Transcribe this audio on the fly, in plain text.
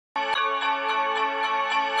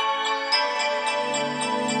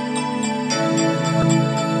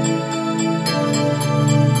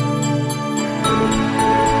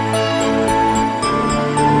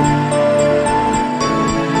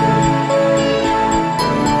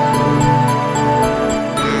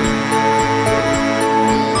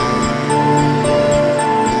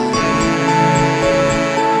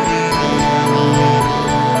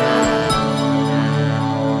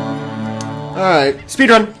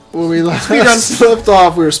Speedrun! When we left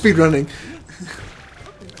off, we were speedrunning.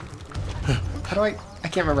 How do I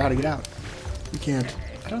can't remember how to get out. You can't.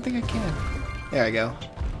 I don't think I can. There I go.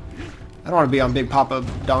 I don't want to be on Big Papa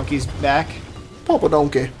Donkey's back. Papa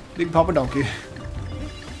Donkey. Big Papa Donkey.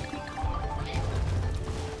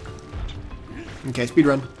 Okay,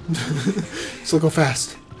 speedrun. So go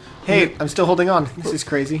fast. Hey, I'm still holding on. This is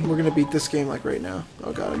crazy. We're gonna beat this game like right now.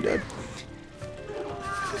 Oh god, I'm dead.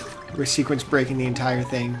 We're sequence breaking the entire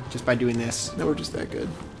thing just by doing this. No, we're just that good.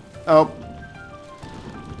 Oh.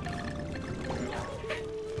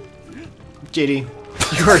 JD,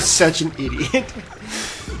 you are such an idiot.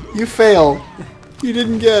 You fail. You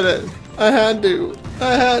didn't get it. I had to.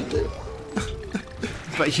 I had to.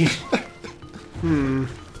 But you...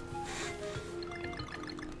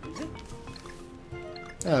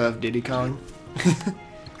 I love Diddy Kong.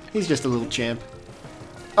 He's just a little champ.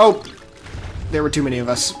 Oh! There were too many of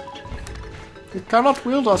us. You cannot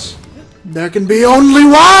wield us. There can be only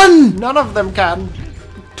one! None of them can.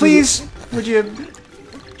 Please, would you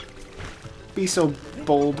be so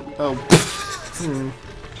bold? Oh.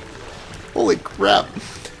 Holy crap.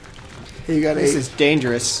 Hey, you got This 8. is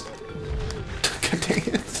dangerous. God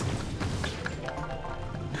dang it.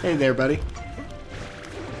 Hey there, buddy.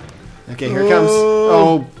 Okay, here it comes.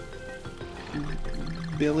 Oh.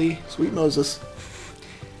 Billy. Sweet Moses.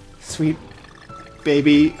 Sweet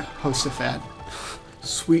baby Hosafat.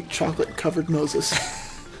 Sweet chocolate-covered Moses.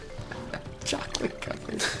 Chocolate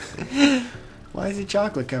covered. Why is he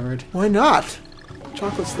chocolate covered? Why not?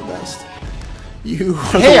 Chocolate's the best. You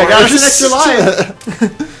are Hey, the I got us worst. an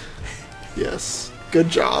extra life. Yes. Good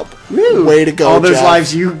job. Woo. Way to go, All those Jeff.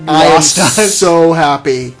 lives you I lost am us. so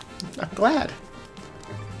happy. I'm glad.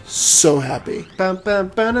 So happy. Bum, bum,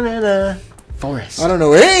 ba-na-na-na. Forest. I don't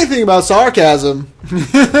know anything about sarcasm.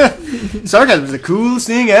 Sarcasm is the coolest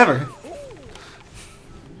thing ever.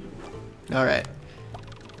 Alright.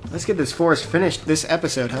 Let's get this forest finished this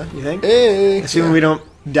episode, huh? You think? Hey. Assuming we don't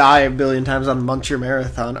die a billion times on Muncher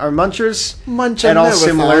Marathon. Are Munchers Munch at all Marathon.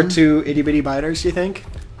 similar to Itty Bitty Biters, you think?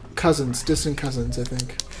 Cousins. Distant cousins, I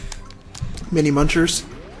think. Mini Munchers.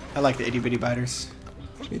 I like the Itty Bitty Biters.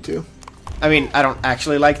 Me too. I mean, I don't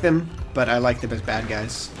actually like them, but I like them as bad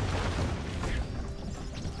guys.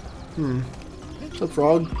 What's up,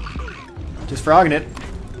 frog? Just frogging it.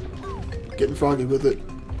 Getting froggy with it.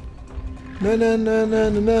 Na na na na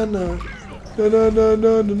na na na. Na na na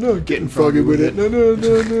na na na. Getting froggy with it. Na na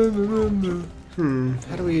na na na na.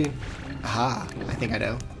 How do we... Aha, I think I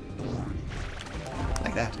know.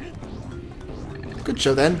 Like that. Good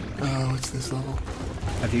show then. Oh, it's this level.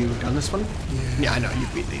 Have you done this one? Yeah. Yeah, I know, you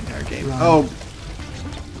beat the entire game. Right. Oh,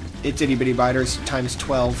 it's Itty Bitty Biters times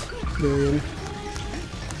 12. Million.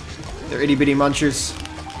 They're Itty Bitty Munchers.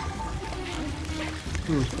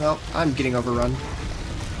 Well, I'm getting overrun.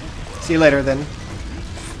 See you later, then.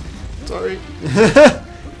 Sorry.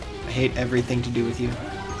 I hate everything to do with you.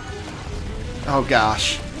 Oh,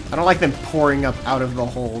 gosh. I don't like them pouring up out of the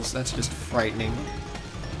holes. That's just frightening.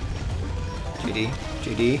 JD.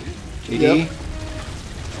 JD. JD. Yep.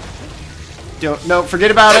 Don't... No,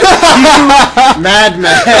 forget about it. You madman.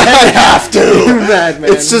 I have to. You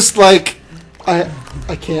madman. It's just like... I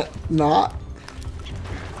can't not.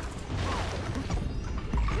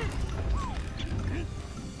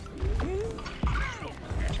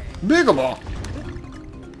 Biggleball.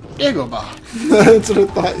 Biggleball. That's what I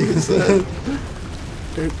thought you said.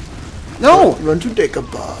 Dude, No! run to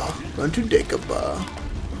Dagobah. Run to Dagobah.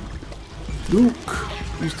 Luke,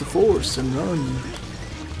 use the force and run.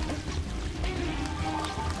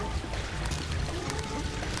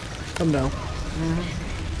 Come now.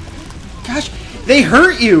 Gosh, they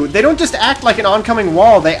hurt you. They don't just act like an oncoming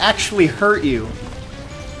wall. They actually hurt you.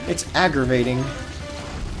 It's aggravating.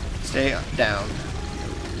 Stay down.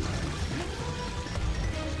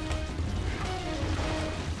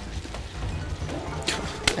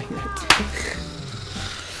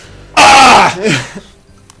 Ah!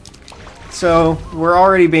 So, we're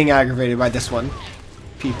already being aggravated by this one.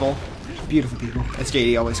 People. Beautiful people, as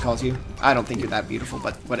JD always calls you. I don't think you're that beautiful,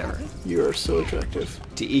 but whatever. You are so attractive.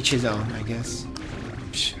 To each his own, I guess.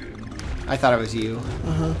 Psh. I thought it was you.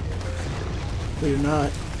 Uh-huh. But you're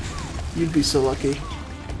not. You'd be so lucky.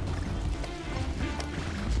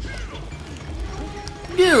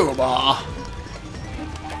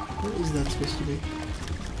 What is that supposed to be?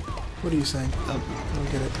 What are you saying? I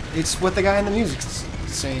don't get it. It's what the guy in the music's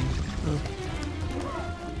saying. Oh.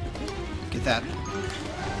 Get that.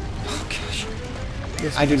 Oh, gosh.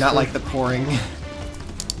 Yes, I do not sorry. like the pouring.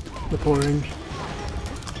 The pouring.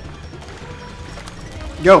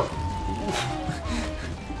 Go!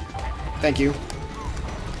 Thank you.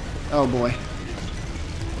 Oh boy.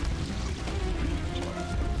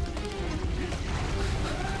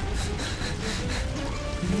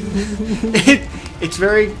 It's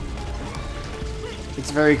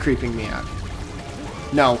very creeping me out.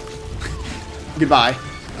 No. Goodbye.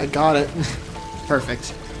 I got it.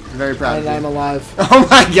 Perfect. I'm very proud of you. I'm alive. Oh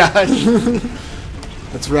my gosh.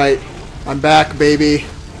 That's right. I'm back, baby.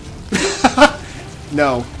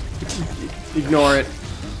 No. Ignore it.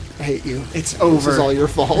 I hate you. It's over. This is all your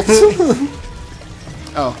fault.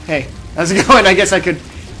 Oh, hey. How's it going? I guess I could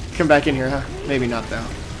come back in here, huh? Maybe not, though.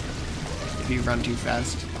 If you run too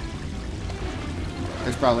fast.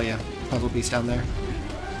 There's probably a puzzle piece down there.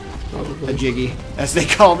 Probably. A jiggy, as they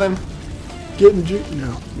call them. Getting jiggy?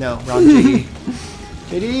 No. No, wrong jiggy.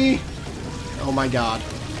 Jiggy! Oh my god.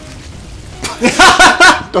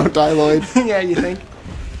 Don't die, Lloyd. Yeah, you think?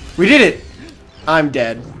 We did it! I'm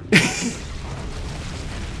dead.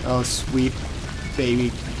 Oh, sweet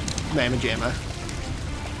baby mamma jamma.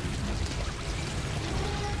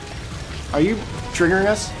 Are you triggering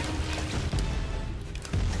us?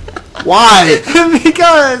 Why?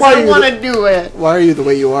 Because why I want to do it. Why are you the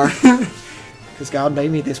way you are? Because God made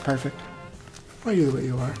me this perfect. Why are you the way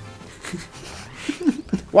you are?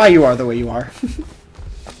 Why you are the way you are.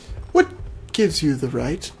 What gives you the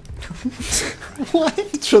right? What?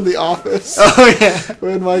 It's from The Office. Oh, yeah.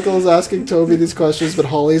 When Michael's asking Toby these questions, but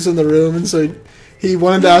Holly's in the room, and so he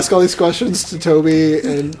wanted to ask all these questions to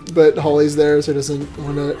Toby, but Holly's there, so he doesn't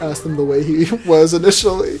want to ask them the way he was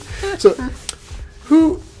initially. So,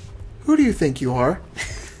 who do you think you are?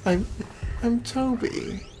 I'm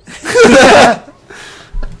Toby.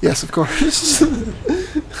 Yes, of course.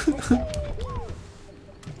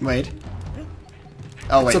 Wait.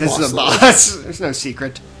 Oh wait, It's a this is a boss boss. There's no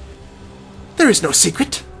secret. There is no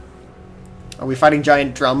secret. Are we fighting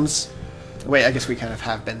giant drums? Wait, I guess we kind of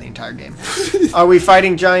have been the entire game. Are we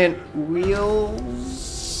fighting giant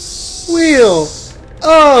wheels? Wheel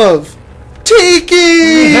of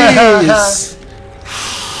Tikis!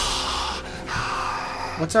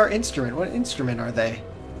 What's our instrument? What instrument are they?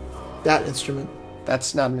 That instrument.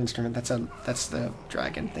 That's not an instrument. That's the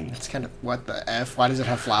dragon thing. That's kind of what the F. Why does it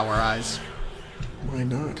have flower eyes? Why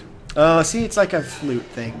not? Oh, see, it's like a flute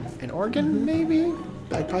thing. An organ, maybe?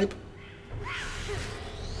 Bagpipe?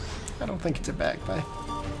 I don't think it's a bagpipe.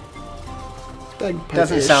 Bagpipe.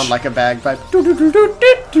 Doesn't sound like a bagpipe. What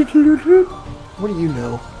do you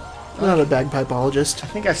know? I'm not a bagpipeologist. I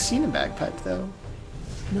think I've seen a bagpipe though,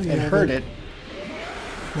 No, you and haven't. heard it.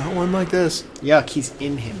 Not one like this. Yuck, he's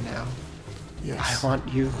in him now. Yes. I want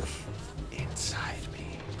you inside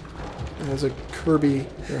me. It has a Kirby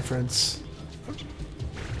reference.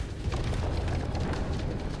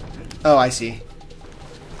 Oh, I see.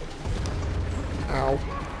 Ow.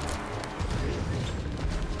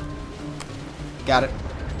 Got it.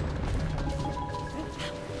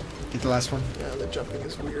 Get the last one. Yeah, the jumping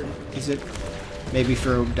is weird. Is it? Maybe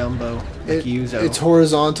for Dumbo, like Yuzo. It's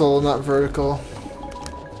horizontal, not vertical.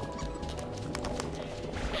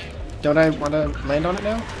 Don't I want to land on it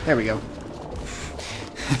now? There we go.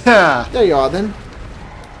 There you are, then.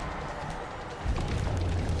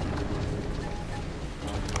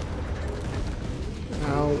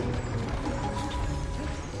 Ow.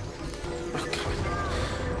 Oh, God.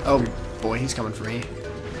 Oh boy, he's coming for me.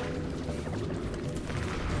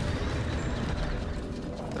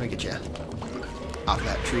 Let me get you off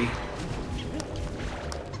that tree.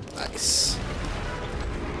 Nice.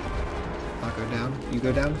 I'll go down. You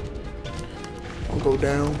go down. I'll go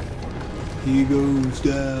down. He goes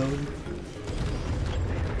down.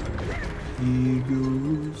 He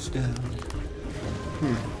goes down.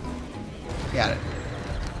 Got it.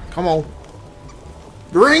 Come on.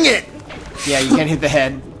 Bring it! Yeah, you can't hit the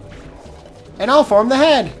head. And I'll form the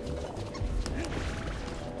head.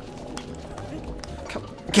 Come.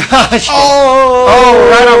 Gosh. Oh,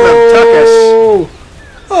 right on the tuchus.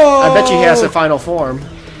 Oh. I bet you he has a final form.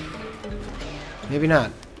 Maybe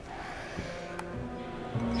not.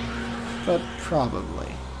 But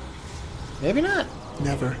probably. Maybe not.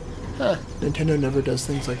 Never. Huh. Nintendo never does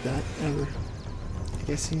things like that, ever. I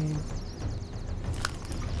guess he...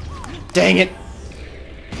 Dang it!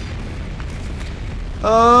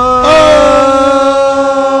 Oh!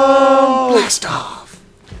 Blast off!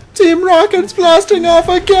 Team Rocket's blasting off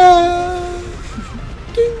again!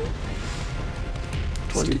 Ding.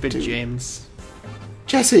 Stupid 22. James.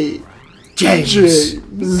 Jesse! James!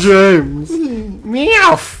 James!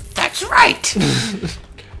 Meowth! That's right!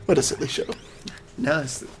 What a silly show. No,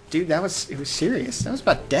 dude, it was serious. That was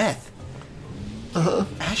about death. Uh-huh.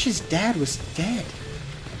 Ash's dad was dead.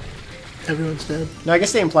 Everyone's dead. No, I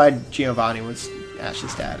guess they implied Giovanni was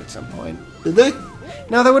Ash's dad at some point. Did they?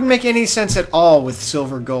 No, that wouldn't make any sense at all with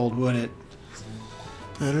silver gold, would it?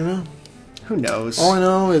 I don't know. Who knows? All I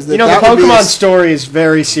know is that the that would be Pokemon story is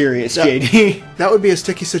very serious, JD. that would be a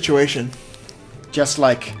sticky situation. Just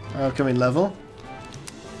like, can we level?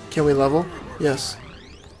 Can we level? Yes.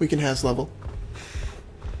 We can has level.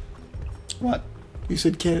 What? You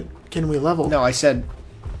said can we level? No, I said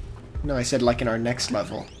like in our next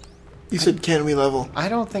level. You said can we level? I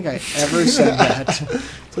don't think I ever said that. That's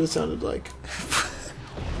what it sounded like.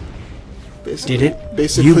 Basically, Did it?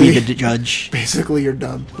 Basically, You be the judge. Basically, you're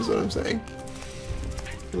dumb, is what I'm saying.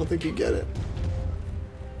 I don't think you get it.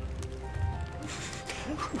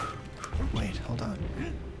 Wait, hold on.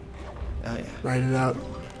 Oh yeah. Write it out.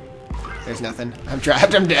 There's nothing. I'm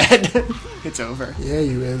trapped. I'm dead. It's over. Yeah,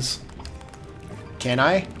 you is. Can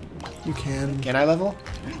I? You can. Can I level?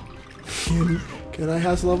 Can I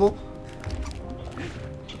has level?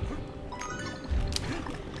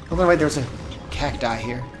 Hold on, wait. There's a cacti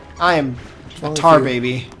here. I am a wrong with tar you?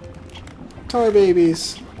 baby. Tar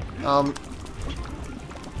babies.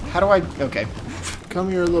 How do I? Okay, Come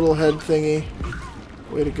here, little head thingy.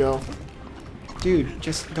 Way to go. dude,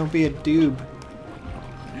 just don't be a doob.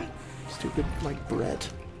 Stupid, like Brett.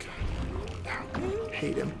 God,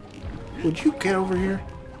 hate him. Would you get over here?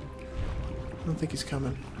 I don't think he's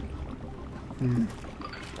coming.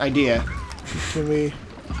 Idea. Can we...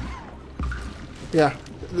 Yeah,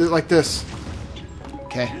 like this.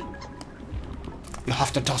 Okay. You'll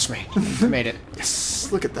have to toss me. Made it.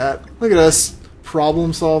 Yes, look at that. Look at us.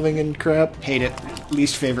 Problem solving and crap. Hate it.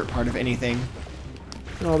 Least favorite part of anything.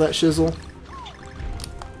 And all that shizzle.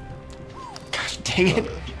 Gosh dang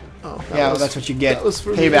it. Oh, that Yeah, well, was- that's what you get. that was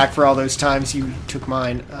for me. Payback for all those times you took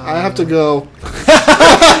mine. I have to go.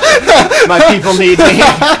 My people need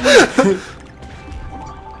me.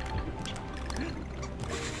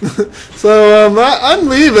 So, I'm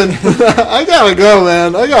leaving. I gotta go,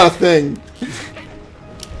 man. I got a thing.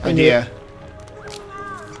 Idea.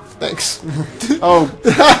 Thanks. Oh,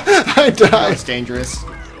 I died. that's dangerous.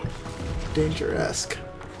 Danger-esque.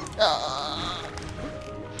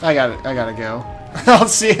 I gotta go. I'll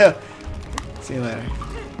see ya. See you later.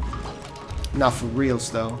 Not for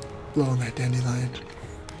reals though. Blowing that dandelion.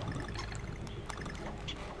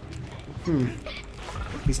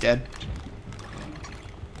 He's dead.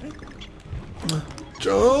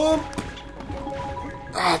 Jump!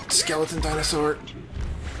 Ah, skeleton dinosaur.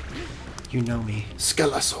 You know me.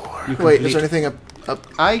 Skelesaur. You Wait, complete- is there anything up?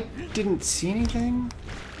 I didn't see anything.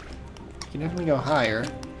 You can definitely go higher.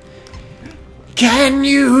 Can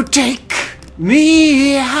you take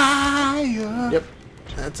me higher? Yep,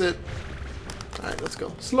 that's it. Alright, let's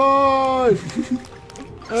go. Slide!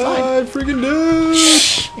 I freaking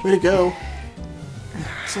do! Way to go.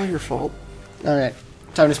 It's not your fault. Alright.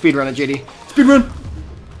 Time to speedrun it, JD. Speedrun!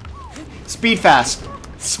 Speed fast.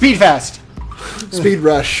 Speed fast. Speed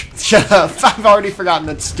rush. Shut up. I've already forgotten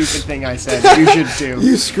that stupid thing I said. You should too.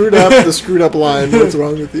 You screwed up the screwed up line. What's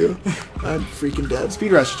wrong with you? I'm freaking dead.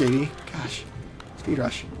 Speed rush, JD. Gosh. Speed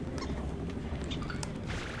rush.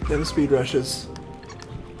 Them speed rushes.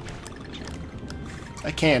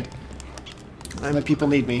 I can't. My people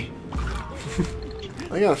need me.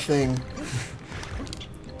 I got a thing.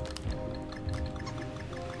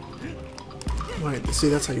 Wait, see,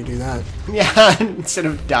 that's how you do that. Yeah, instead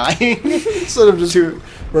of dying Instead of just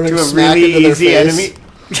running to a smack really into their easy face.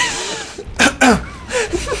 enemy.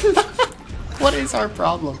 What is our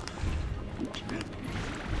problem?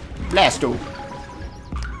 Blasto.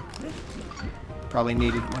 Probably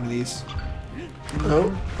needed one of these.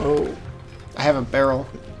 Oh. I have a barrel.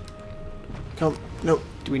 Come, no,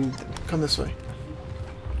 Do we need come this way.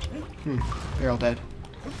 barrel dead?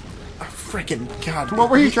 Oh, freaking God. What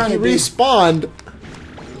were you trying he to do? respawned.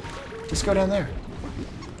 Just go down there.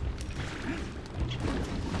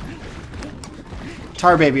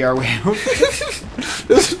 Tar baby, are we?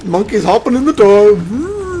 This monkey's hopping in the door.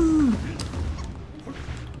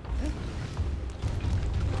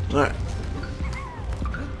 Alright.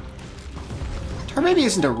 Tar baby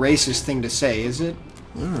isn't a racist thing to say, is it?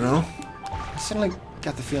 I don't know. I suddenly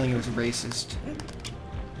got the feeling it was racist.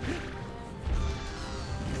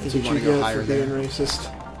 Is you what wanna you go get higher for being there.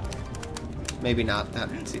 racist? Maybe not. That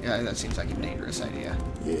seems like a dangerous idea.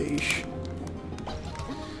 Yeesh.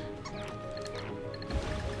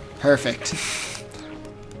 Perfect.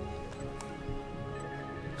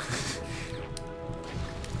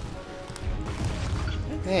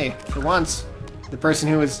 Hey, for once, the person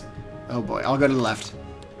who was... Oh boy, I'll go to the left.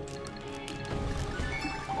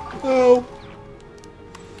 Oh.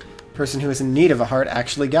 Person who was in need of a heart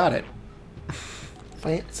actually got it.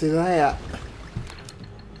 Fancy that.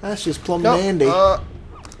 That's just plumb No, dandy.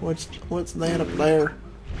 What's that up there?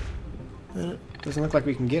 doesn't look like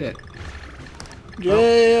we can get it.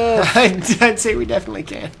 JF. I'd say we definitely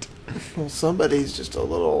can't. Well, somebody's just a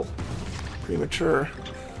little premature.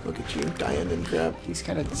 Look at you, dying and crap. He's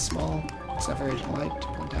kind of small. It's not very polite to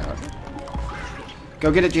point out.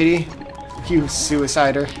 Go get it, JD. You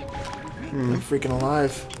suicider. I'm freaking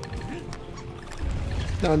alive.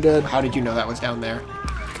 Now I'm dead. How did you know that was down there?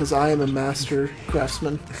 Because I am a master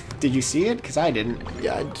craftsman. Did you see it? Because I didn't.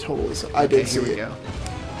 Yeah, I totally saw. I did see it. Here we go.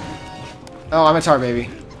 Oh, I'm a tar baby.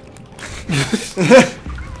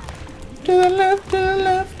 To the left, to the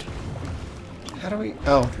left. How do we...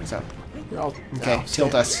 Oh, what's up? Okay,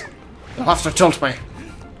 tilt us. You'll have to tilt me.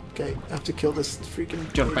 Okay, I have to kill this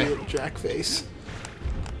freaking Tilt me. idiot jackface.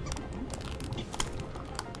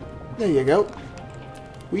 There you go.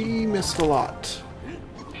 We missed a lot.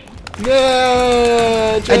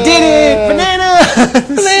 Yeah, I did it! Banana!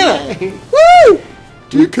 Banana! Woo!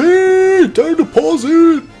 DK! Time to pause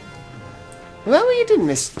it! Well, we didn't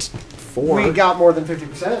miss... 4. We got more than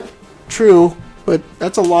 50%. True, but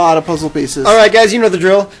that's a lot of puzzle pieces. Alright guys, you know the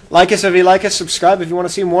drill. Like us if you like us, subscribe if you want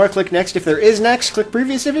to see more, click next if there is next, click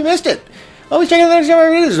previous if you missed it. Always check out the next video,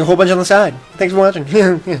 there's a whole bunch on the side. Thanks for watching.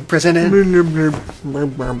 Press it in.